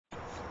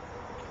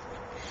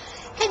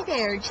Hey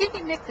there, Judy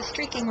Mick, the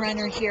streaking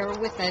runner here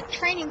with a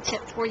training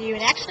tip for you,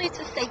 and actually it's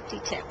a safety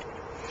tip.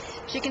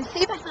 As you can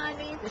see behind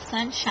me, the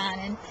sun's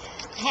shining.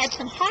 I had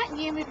some hot and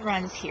humid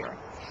runs here,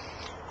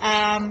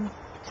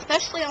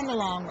 especially on the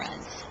long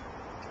runs.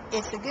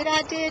 It's a good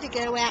idea to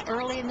go out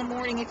early in the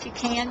morning if you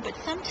can, but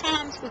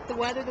sometimes with the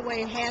weather the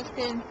way it has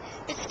been,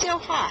 it's still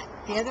hot.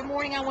 The other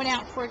morning I went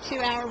out for a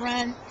 2-hour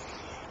run.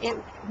 It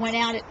went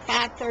out at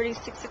 5:30,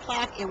 6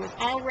 o'clock. It was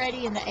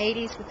already in the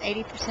 80s with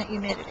 80%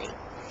 humidity.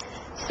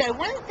 So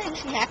one of the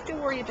things you have to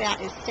worry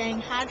about is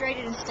staying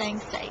hydrated and staying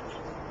safe.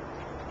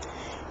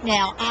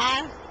 Now,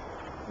 I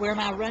wear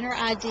my runner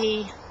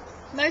ID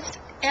most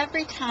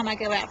every time I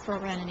go out for a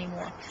run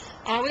anymore.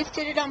 I always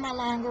did it on my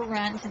longer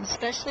runs, and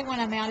especially when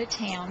I'm out of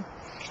town.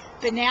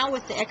 But now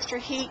with the extra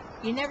heat,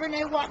 you never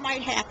know what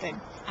might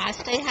happen. I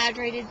stay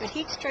hydrated, but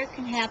heat stroke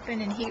can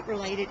happen and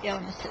heat-related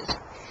illnesses.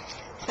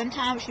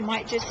 Sometimes you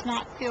might just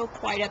not feel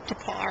quite up to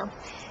par,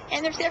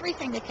 and there's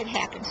everything that could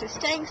happen, so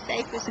staying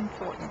safe is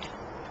important.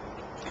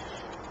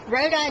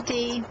 Road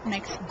ID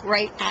makes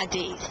great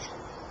IDs.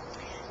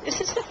 This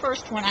is the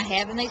first one I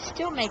have, and they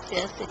still make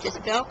this. It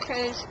just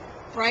velcros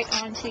right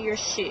onto your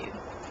shoe.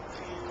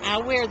 I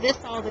wear this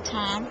all the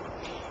time,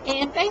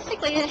 and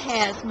basically it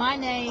has my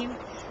name,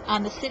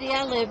 the city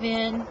I live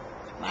in,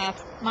 my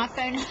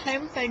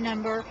home phone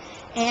number,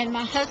 and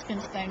my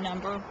husband's phone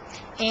number,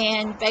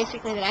 and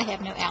basically that I have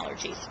no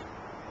allergies.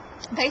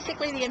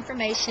 Basically the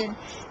information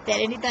that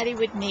anybody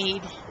would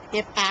need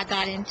if I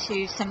got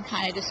into some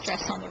kind of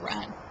distress on the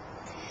run.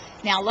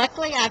 Now,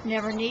 luckily, I've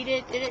never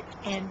needed it,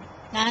 and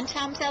 9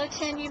 times out of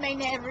 10, you may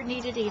never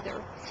need it either.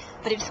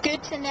 But it's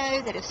good to know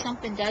that if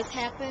something does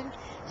happen,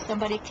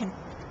 somebody can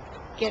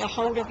get a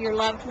hold of your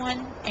loved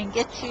one and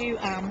get you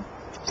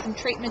some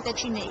treatment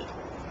that you need.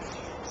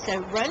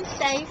 So run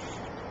safe,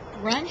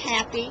 run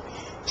happy.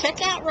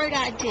 Check out Road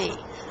ID.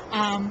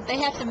 They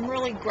have some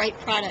really great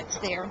products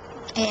there,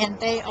 and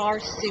they are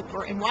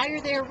super. And while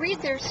you're there, read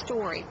their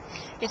story.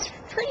 It's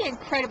pretty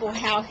incredible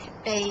how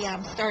they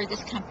started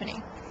this company.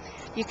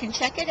 You can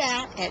check it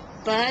out at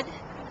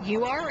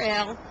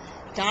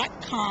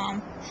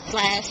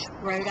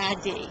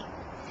budurl.com/roadid.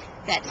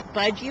 That's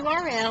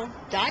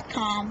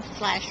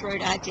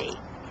budurl.com/roadid.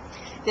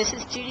 This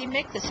is Judy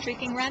Mick, the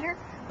streaking runner.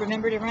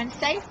 Remember to run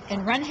safe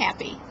and run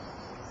happy.